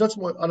 So that's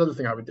another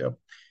thing I would do.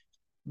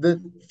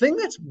 The thing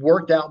that's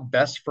worked out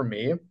best for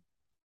me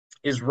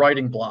is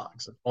writing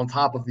blogs on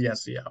top of the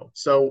SEO.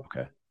 So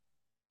Okay.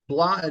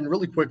 blog and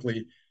really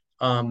quickly,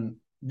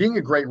 being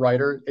a great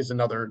writer is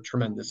another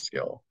tremendous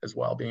skill as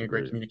well. Being a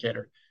great Agreed.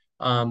 communicator.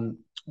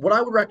 What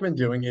I would recommend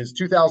doing is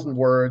 2,000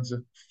 words,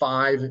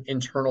 5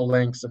 internal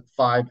links,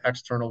 5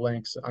 external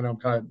links. I know I'm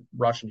kind of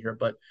rushing here,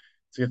 but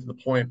to get to the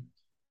point,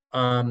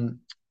 um,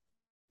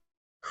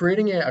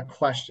 creating a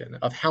question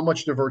of how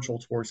much do virtual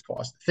tours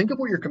cost. Think of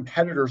what your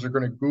competitors are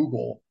going to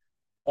Google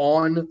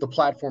on the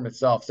platform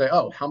itself. Say,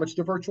 oh, how much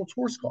do virtual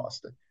tours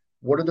cost?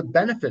 What are the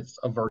benefits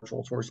of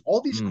virtual tours?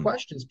 All these Mm,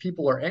 questions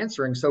people are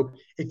answering. So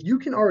if you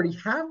can already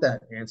have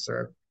that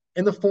answer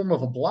in the form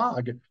of a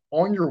blog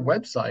on your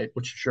website,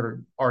 which you should have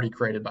already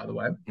created, by the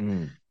way,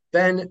 mm,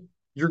 then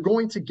you're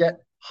going to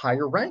get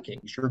higher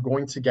rankings. You're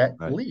going to get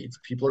right. leads.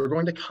 People are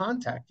going to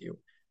contact you.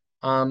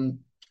 Um,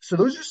 so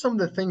those are some of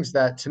the things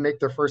that to make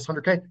their first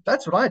 100K,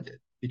 that's what I did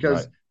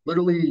because Right.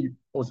 literally,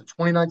 what was it,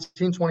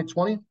 2019,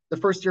 2020? The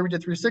first year we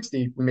did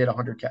 360, we made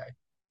 100K,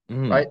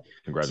 Mm, right? So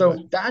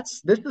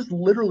congratulations. this is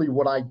literally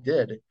what I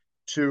did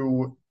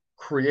to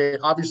create,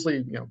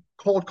 obviously,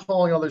 cold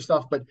calling, other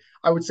stuff, but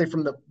I would say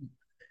from the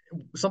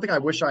something I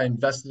wish I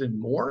invested in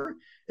more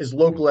is Mm,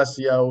 local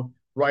SEO,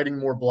 writing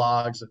more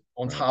blogs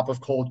on right. top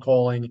of cold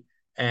calling,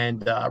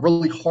 and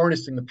really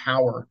harnessing the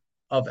power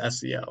of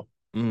SEO.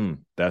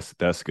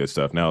 That's good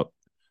stuff. Now,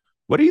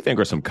 what do you think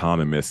are some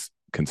common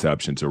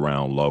misconceptions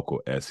around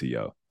local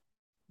SEO?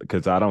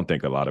 Because I don't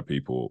think a lot of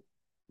people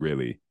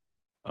really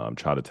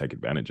try to take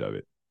advantage of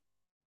it.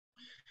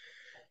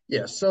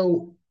 Yeah.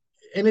 So,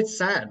 and it's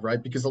sad,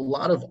 right? Because a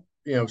lot of,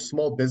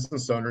 small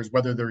business owners,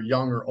 whether they're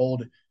young or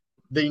old,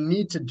 they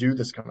need to do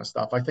this kind of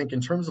stuff. I think in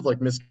terms of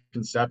like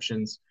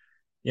misconceptions,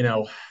 you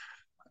know,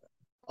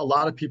 a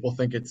lot of people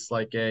think it's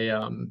like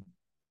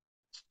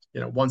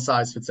one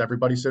size fits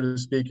everybody, so to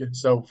speak.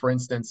 So, for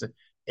instance,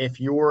 if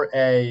you're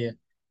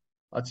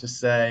let's just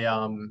say,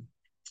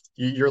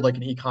 you're like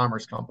an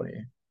e-commerce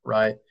company,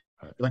 right?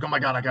 Right. You're like, oh my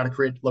God, I got to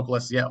create local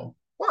SEO.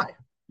 Why?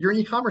 You're an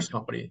e-commerce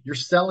company. You're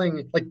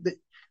selling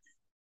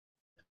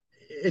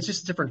it's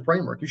just a different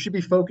framework. You should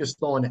be focused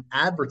on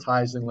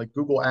advertising like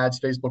Google ads,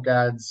 Facebook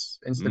ads,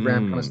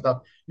 Instagram kind of Mm,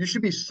 stuff. You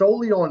should be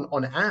solely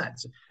on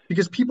ads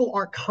because people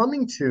aren't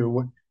coming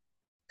to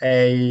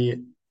a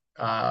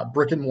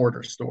brick and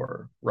mortar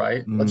store,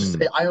 right? Let's just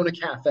say mm, I own a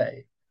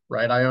cafe,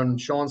 right? I own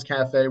Sean's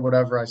Cafe,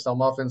 whatever. I sell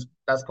muffins,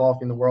 best coffee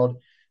in the world.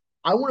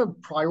 I want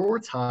to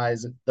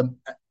prioritize the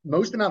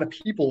most amount of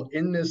people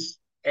in this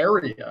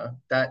area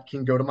that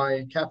can go to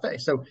my cafe.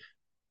 So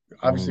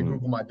obviously mm,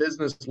 Google My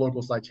Business,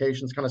 local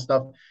citations, kind of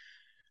stuff.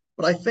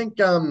 But I think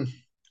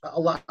a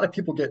lot of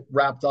people get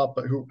wrapped up,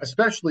 who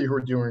especially who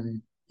are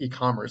doing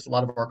e-commerce. A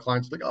lot of our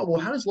clients are like, oh, well,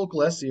 how does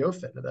local SEO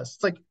fit into this?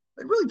 It's like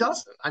it really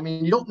doesn't. I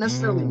mean, you don't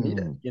necessarily need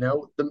it. mm,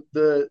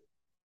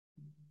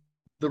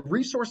 The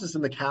resources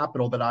and the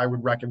capital that I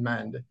would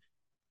recommend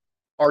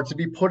are to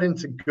be put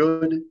into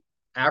good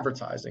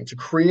advertising, to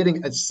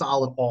creating a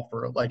solid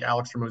offer, like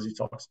Alex Ramosi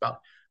talks about.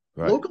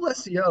 right. Local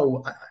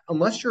SEO,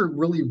 unless you're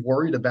really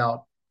worried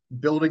about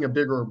building a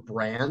bigger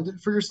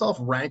brand for yourself,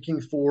 ranking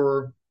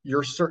for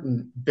your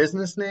certain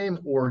business name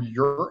or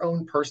your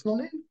own personal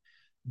name,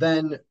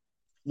 then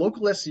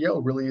local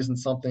SEO really isn't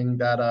something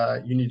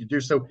that you need to do.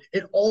 So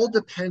it all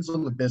depends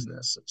on the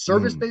business. Mm,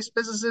 Service-based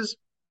businesses,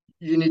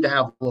 you need to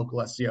have local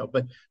SEO.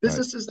 But right.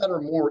 businesses that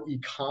are more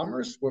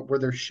e-commerce, where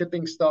they're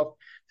shipping stuff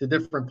to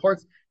different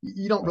parts,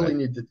 you don't really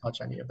Right. need to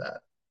touch any of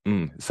that.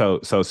 So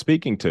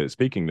speaking to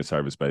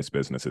service based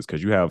businesses,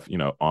 because you have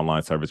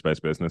online service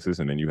based businesses,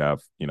 and then you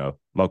have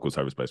local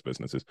service based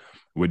businesses.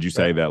 Would you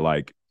say Right. that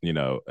like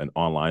an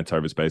online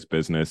service based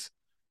business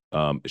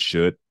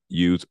should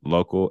use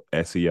local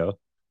SEO,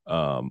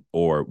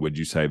 or would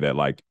you say that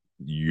like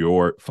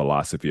your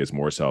philosophy is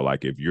more so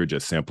like if you're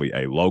just simply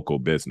a local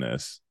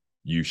business,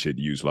 you should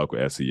use local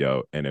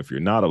SEO. And if you're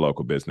not a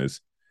local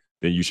business,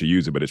 then you should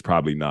use it, but it's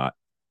probably not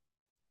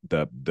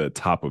the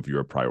top of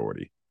your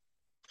priority.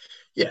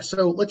 Yeah,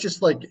 so let's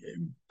just like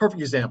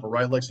perfect example,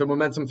 right? Like so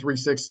Momentum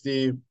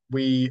 360,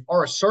 we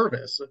are a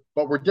service,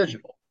 but we're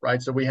digital,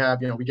 right? So we have,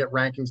 we get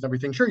rankings and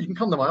everything. Sure, you can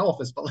come to my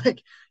office, but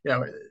like, you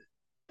know,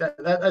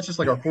 that's just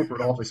like our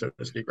corporate office, so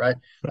to speak, right?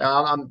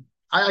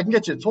 I can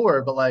get you a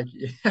tour, but like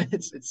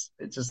it's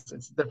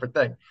a different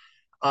thing.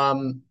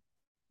 Um,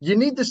 you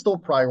need to still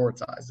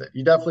prioritize it.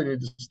 You definitely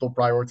need to still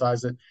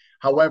prioritize it.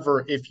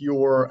 However, if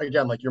you're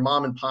again like your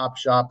mom and pop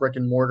shop, brick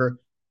and mortar,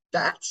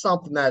 that's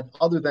something that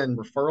other than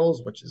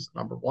referrals, which is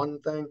number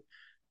one thing,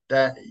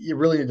 that you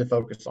really need to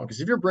focus on.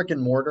 Because if you're brick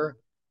and mortar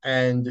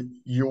and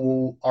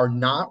you are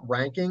not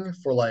ranking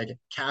for like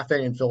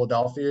cafe in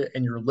Philadelphia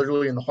and you're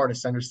literally in the heart of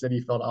Center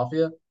City,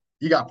 Philadelphia,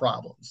 you got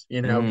problems,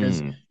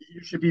 because Mm,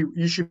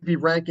 you should be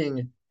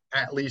ranking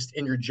at least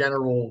in your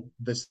general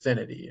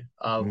vicinity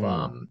of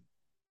mm,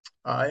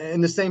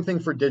 and the same thing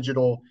for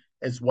digital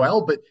as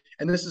well. But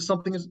and this is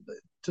something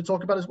to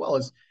talk about as well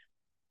is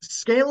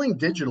scaling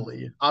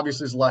digitally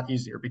obviously is a lot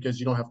easier because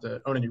you don't have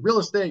to own any real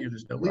estate,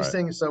 there's no right.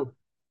 leasing. So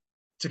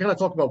to kind of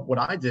talk about what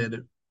I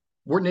did,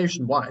 we're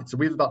nationwide. So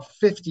we have about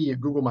 50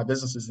 Google My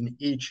Businesses in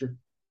each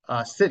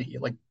city,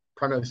 like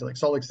primarily like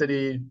Salt Lake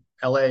City,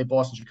 LA,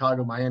 Boston,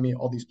 Chicago, Miami,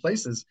 all these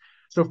places.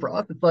 So for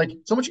us, it's like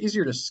so much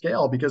easier to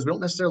scale because we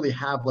don't necessarily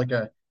have like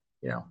a,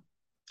 you know,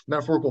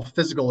 metaphorical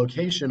physical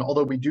location,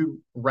 although we do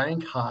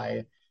rank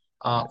high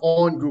Right.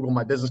 on Google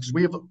My Business because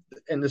we have,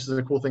 and this is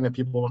a cool thing that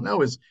people don't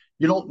know is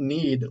you don't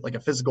need like a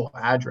physical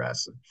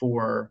address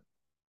for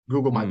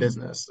Google My Mm,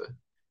 Business.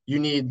 You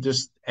need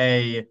just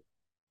a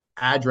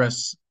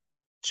address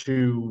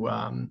to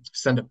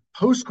send a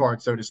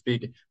postcard, so to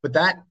speak, but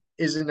that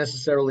isn't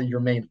necessarily your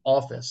main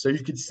office. So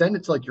you could send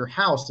it to like your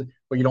house,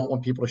 but you don't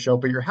want people to show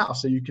up at your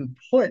house. So you can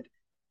put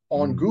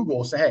on mm,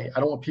 Google, say, hey, I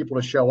don't want people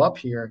to show up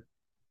here.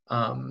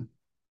 Um,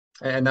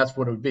 and that's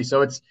what it would be.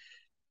 So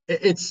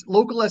it's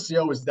local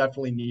SEO is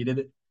definitely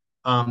needed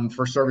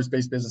for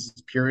service-based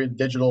businesses, period,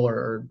 digital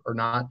or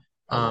not.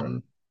 right,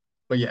 right.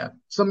 But yeah,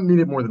 some need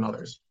it more than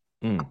others.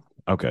 Mm.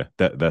 Okay,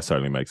 that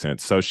certainly makes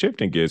sense. So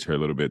shifting gears here a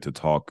little bit to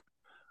talk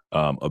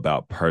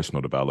about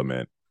personal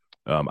development.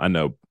 I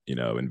know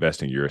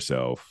investing in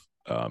yourself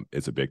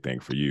is a big thing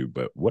for you,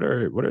 but what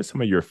are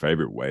some of your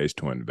favorite ways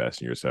to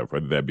invest in yourself?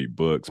 Whether that be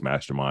books,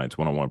 masterminds,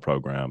 one-on-one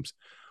programs.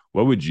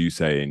 What would you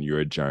say in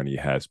your journey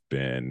has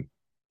been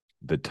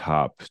the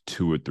top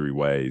two or three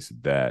ways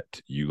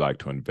that you like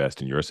to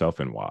invest in yourself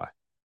and why?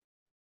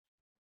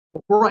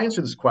 Before I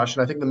answer this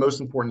question, I think the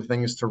most important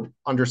thing is to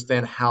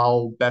understand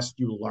how best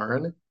you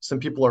learn. Some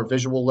people are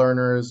visual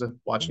learners,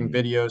 watching Mm,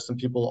 videos. Some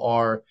people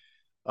are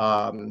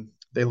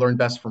they learn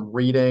best from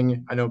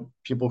reading. I know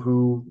people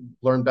who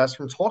learn best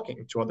from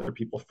talking to other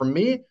people. For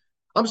me,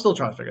 I'm still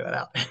trying to figure that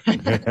out.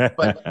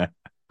 But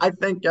I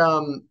think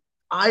I'm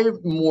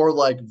more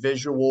like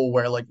visual,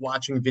 where like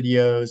watching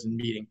videos and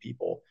meeting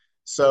people.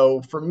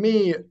 So for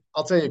me,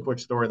 I'll tell you a quick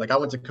story. Like I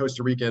went to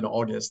Costa Rica in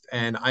August,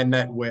 and I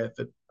met with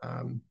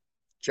um,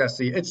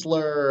 Jesse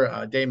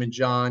Itzler, Damon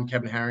John,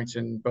 Kevin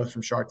Harrington, both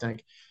from Shark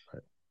Tank.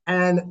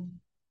 And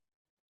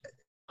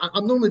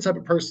I'm normally the type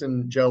of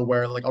person, Joe,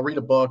 where like I'll read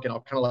a book and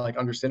I'll kind of like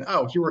understand,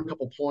 oh, here were a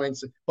couple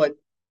points, but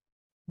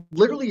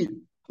literally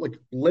like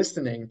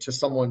listening to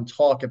someone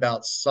talk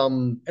about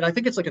and I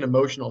think it's like an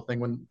emotional thing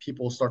when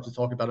people start to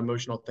talk about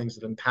emotional things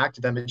that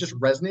impacted them, it just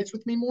resonates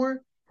with me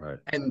more. right.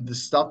 And the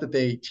stuff that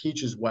they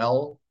teach as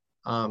well,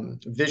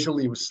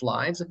 visually with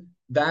slides,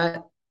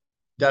 that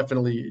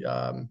definitely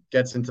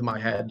gets into my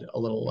head a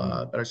little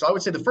Mm, better. So I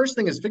would say the first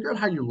thing is figure out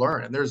how you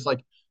learn. And there's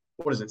like,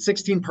 what is it,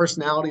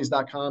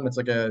 16personalities.com. It's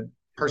like a right.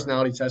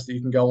 personality test that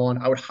you can go on.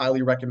 I would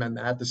highly recommend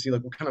that to see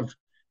like what kind of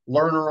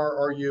learner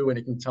are you, and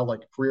it can tell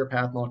like career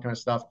path and all that kind of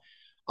stuff.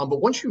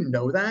 But once you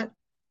know that,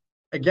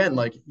 again,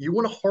 like you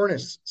want to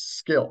harness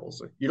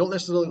skills. You don't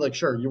necessarily like,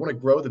 sure, you want to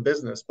grow the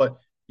business, but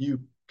you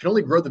can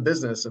only grow the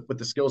business with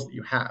the skills that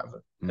you have,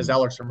 as Mm,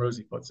 Alex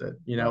Ramosi puts it.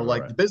 right, right,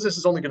 Like right. the business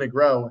is only going to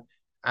grow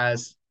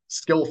as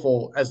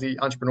skillful as the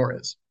entrepreneur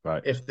is.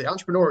 Right. If the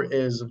entrepreneur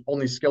is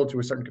only skilled to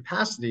a certain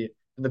capacity,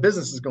 then the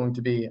business is going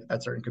to be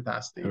at certain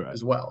capacity Right.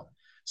 as well.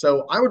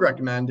 So I would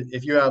recommend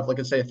if you have, like,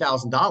 let's say,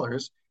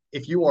 $1,000,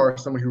 if you are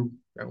someone who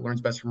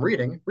learns best from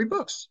reading, read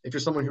books. If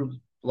you're someone who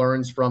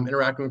learns from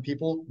interacting with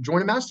people,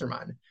 join a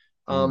mastermind.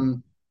 Mm,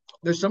 Um,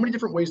 there's so many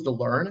different ways to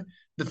learn.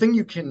 The thing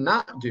you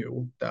cannot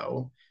do,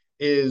 though,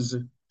 is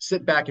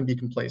sit back and be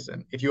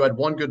complacent. If you had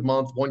one good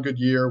month, one good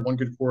year, one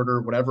good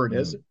quarter, whatever it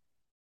is, mm,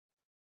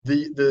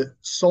 the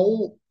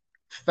sole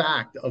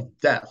fact of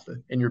death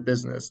in your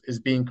business is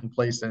being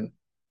complacent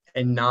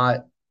and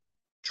not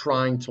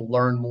trying to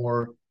learn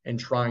more and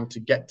trying to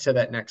get to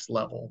that next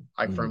level.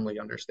 I mm, firmly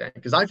understand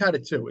because I've had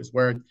it too, is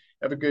where you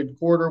have a good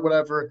quarter,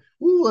 whatever,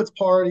 ooh, let's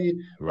party.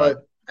 right.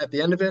 But at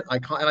the end of it,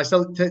 and I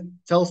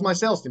tell my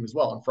sales team as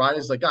well on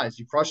Fridays, like, guys,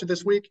 you crush it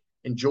this week,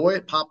 enjoy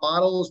it, pop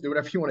bottles, do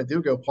whatever you want to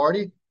do, go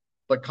party.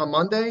 But come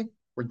Monday,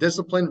 we're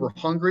disciplined, we're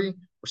hungry,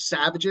 we're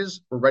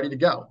savages, we're ready to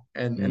go.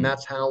 And Mm,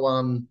 that's how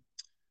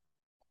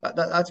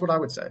that's what I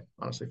would say,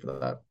 honestly, for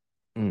that.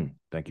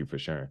 thank you for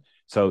sharing.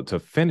 So to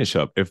finish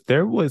up, if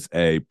there was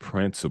a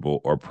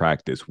principle or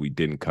practice we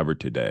didn't cover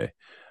today,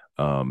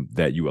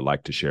 that you would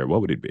like to share,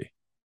 what would it be?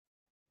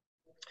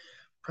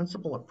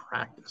 Principle of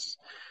practice.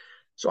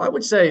 So I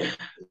would say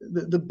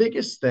the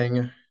biggest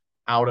thing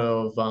out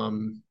of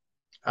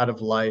out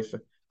of life,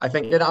 I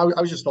think, and I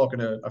was just talking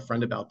to a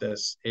friend about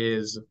this,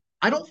 is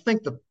I don't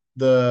think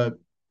the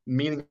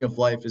meaning of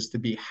life is to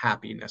be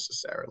happy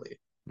necessarily.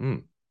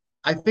 Mm,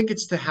 I think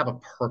it's to have a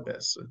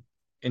purpose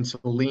and to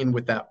lean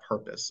with that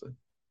purpose.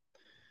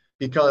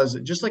 Because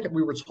just like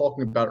we were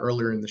talking about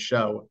earlier in the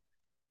show,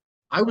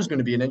 I was going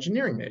to be an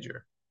engineering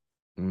major.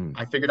 mm,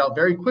 I figured out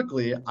very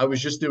quickly I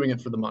was just doing it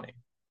for the money.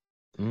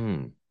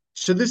 mm,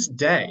 To this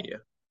day,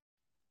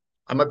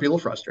 I might be a little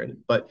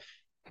frustrated, but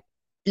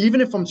even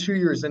if I'm 2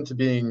 years into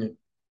being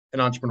an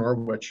entrepreneur,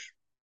 which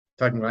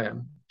technically I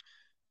am,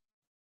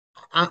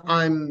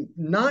 I'm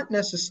not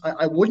necessarily,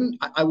 I wouldn't,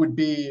 I would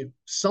be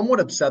somewhat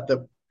upset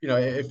that,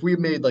 if we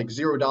made like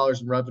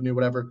 $0 in revenue,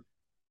 whatever,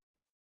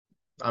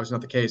 obviously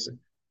not the case,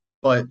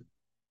 but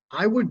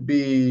I would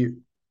be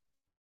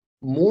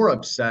more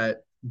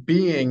upset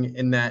being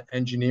in that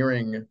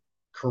engineering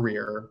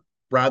career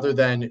rather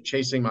than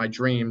chasing my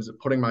dreams,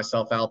 putting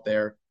myself out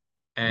there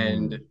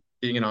and mm,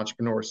 being an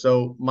entrepreneur.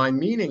 So my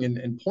meaning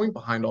and point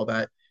behind all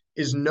that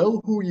is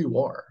know who you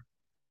are.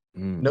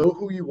 mm. Know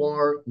who you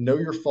are, know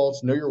your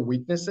faults, know your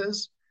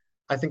weaknesses.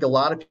 I think a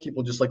lot of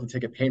people just like to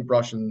take a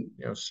paintbrush and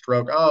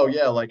stroke, oh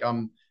yeah, like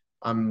I'm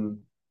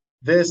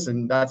this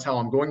and that's how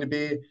I'm going to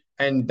be.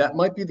 And that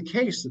might be the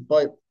case,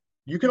 but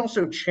you can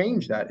also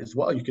change that as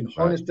well. You can Right.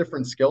 harness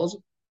different skills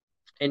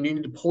and you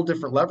need to pull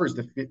different levers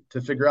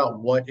to figure out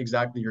what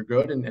exactly you're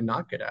good and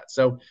not good at.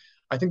 So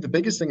I think the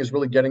biggest thing is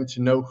really getting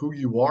to know who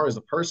you are as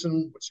a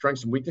person, what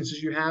strengths and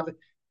weaknesses you have.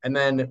 And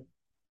then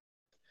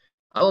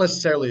I don't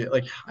necessarily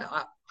like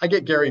I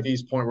get Gary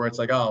Vee's point where it's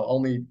like, oh,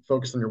 only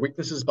focus on your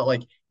weaknesses. But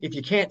like if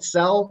you can't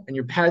sell and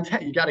you're bad at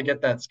that, you got to get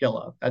that skill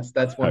up.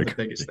 That's one I of the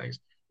agree. biggest things.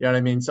 You know what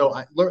I mean? So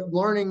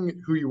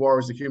learning who you are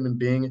as a human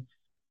being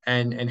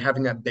and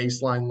having that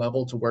baseline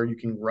level to where you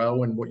can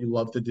grow and what you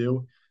love to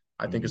do,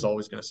 I think is Mm,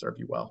 always going to serve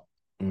you well.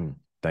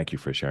 thank you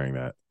for sharing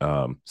that.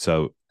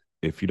 So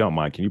if you don't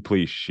mind, can you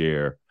please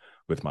share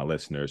with my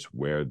listeners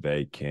where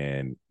they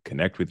can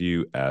connect with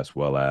you as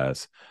well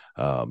as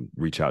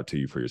reach out to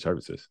you for your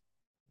services?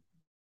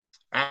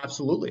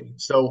 Absolutely.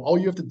 So all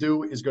you have to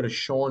do is go to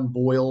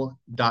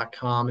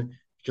seanboyle.com. You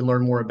can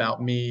learn more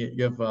about me.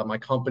 You have my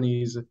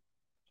companies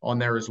on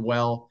there as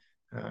well.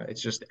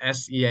 It's just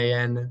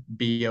SEANBOYLE.com.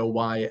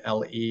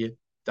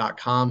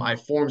 I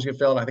have forms you can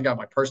fill out. I think I have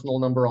my personal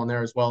number on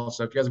there as well.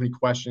 So if you guys have any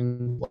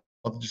questions,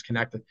 love to just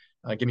connect.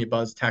 Give me a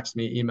buzz, text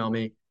me, email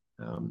me.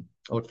 I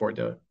look forward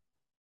to it.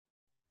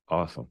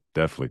 Awesome.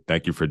 Definitely.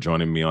 Thank you for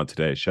joining me on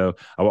today's show.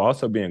 I will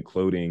also be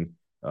including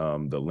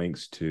the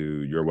links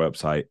to your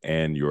website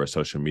and your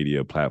social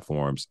media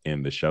platforms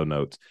in the show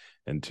notes.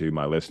 And to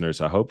my listeners,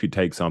 I hope you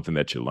take something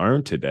that you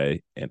learned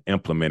today and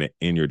implement it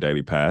in your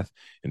daily path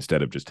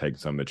instead of just taking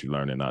something that you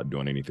learned and not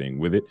doing anything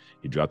with it.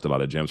 You dropped a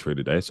lot of gems for you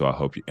today. So I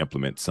hope you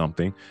implement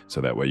something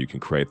so that way you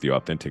can create the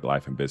authentic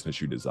life and business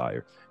you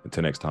desire.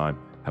 Until next time,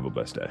 have a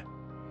blessed day.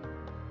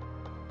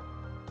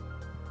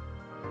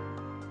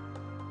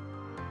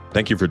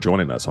 Thank you for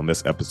joining us on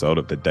this episode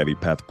of the Daily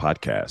Path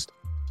Podcast.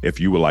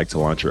 If you would like to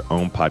launch your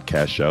own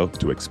podcast show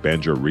to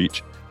expand your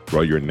reach,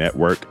 grow your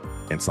network,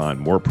 and sign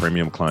more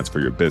premium clients for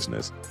your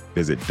business,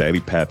 visit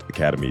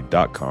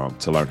dailypathacademy.com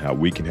to learn how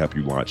we can help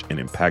you launch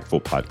an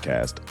impactful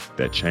podcast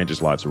that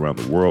changes lives around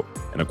the world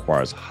and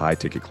acquires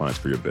high-ticket clients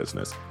for your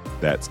business.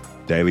 That's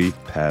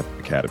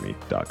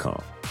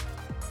dailypathacademy.com.